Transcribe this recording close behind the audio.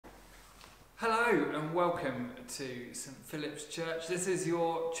Hello and welcome to St Philip's Church. This is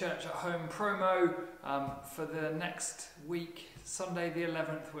your Church at Home promo for the next week, Sunday the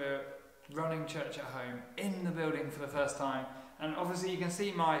 11th. We're running Church at Home in the building for the first time, and obviously you can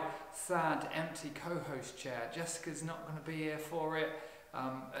see my sad empty co-host chair. Jessica's not going to be here for it,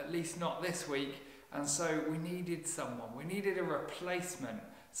 at least not this week, and so we needed someone. We needed a replacement,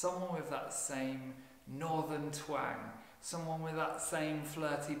 someone with that same northern twang, someone with that same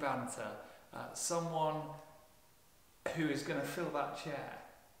flirty banter. Someone who is going to fill that chair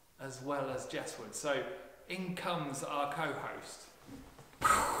as well as Jess would. So in comes our co-host.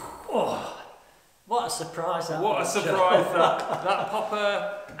 Oh, what a surprise that What a was, surprise that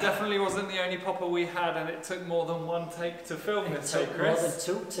popper definitely wasn't the only popper we had, and it took more than one take to film this. It took more than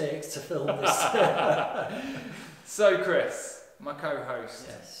 2 takes to film this. So Chris, my co-host,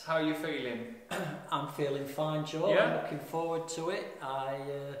 Yes. how are you feeling? I'm feeling fine, Joel. Yeah? I'm looking forward to it.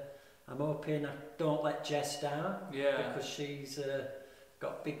 I'm hoping I don't let Jess down. Yeah. Because she's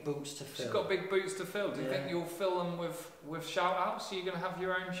got big boots to fill. She's got big boots to fill. Do you Yeah. think you'll fill them with shout-outs? Are you going to have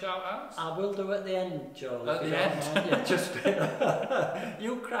your own shout-outs? I will do at the end, Joel. At the end? Yeah, just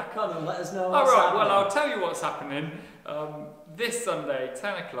you crack on and let us know All what's right, happening. well, I'll tell you what's happening. This Sunday,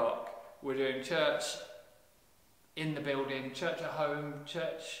 10 o'clock, we're doing church in the building, church at home,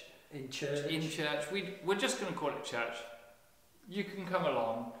 church in church. in church. We're just going to call it church. You can come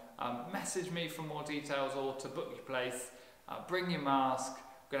along, message me for more details or to book your place. Bring your mask.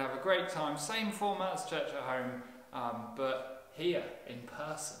 We're going to have a great time. Same format as church at home, but here in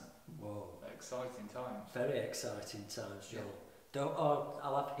person. Whoa. Exciting times. Very exciting times, Joel. Yeah.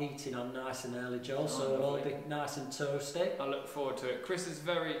 I'll have heating on nice and early, Joel, Oh, so it'll all lovely. be nice and toasty. I look forward to it. Chris is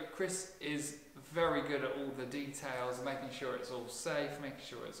very good at all the details, making sure it's all safe, making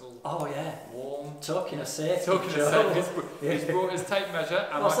sure it's all Oh yeah. warm. Talking of safety, Talking to Joel. he's brought his tape measure.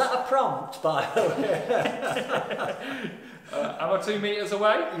 Was that a prompt, by the way? Am I 2 metres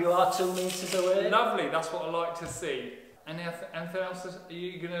away? You are 2 metres away. Lovely, that's what I like to see. Anything else? Are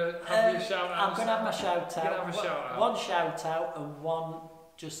you going to have your shout out? I'm going to have my shout You're out. gonna have a shout out. One shout out and one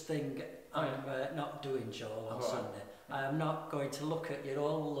just thing I'm not doing, Joel, on Right. Sunday. I am not going to look at you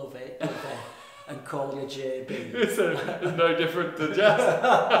all love it and call you JB. It's no different to Jess.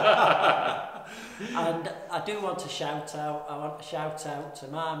 And I do want to shout out. I want to shout out to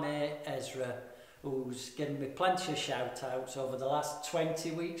my mate Ezra, who's given me plenty of shout outs over the last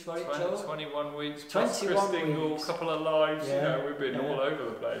 20 weeks, was it, Joel? 21 weeks, plus 21 Chris Dingle, weeks. couple of lives, Yeah, you know, we've been yeah. all over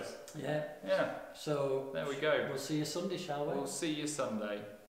the place. Yeah. Yeah, So there we go. we'll see you Sunday, shall we? We'll see you Sunday.